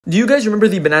Do you guys remember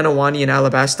the banana wani in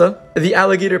Alabasta? The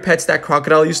alligator pets that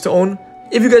Crocodile used to own?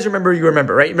 If you guys remember, you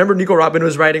remember, right? Remember Nico Robin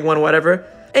was riding one, whatever?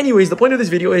 Anyways, the point of this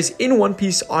video is, in One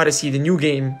Piece Odyssey, the new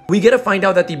game, we get to find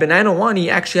out that the banana wani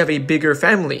actually have a bigger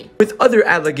family with other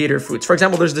alligator fruits. For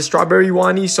example, there's the strawberry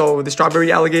wani, so the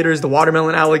strawberry alligators, the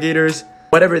watermelon alligators.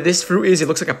 Whatever this fruit is, it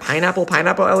looks like a pineapple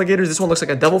alligators. This one looks like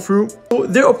a devil fruit. So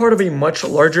they're a part of a much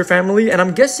larger family, and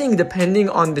I'm guessing depending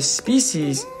on the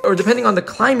species, or depending on the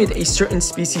climate a certain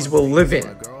species will live in.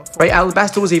 Right,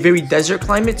 Alabasta was a very desert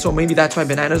climate, so maybe that's why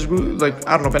bananas grew, like,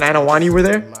 I don't know, banana wani were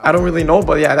there. I don't really know,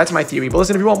 but yeah, that's my theory. But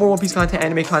listen, if you want more One Piece content,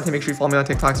 anime content, make sure you follow me on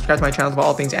TikTok, subscribe to my channel about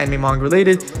all things anime, manga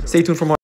related. Stay tuned for more.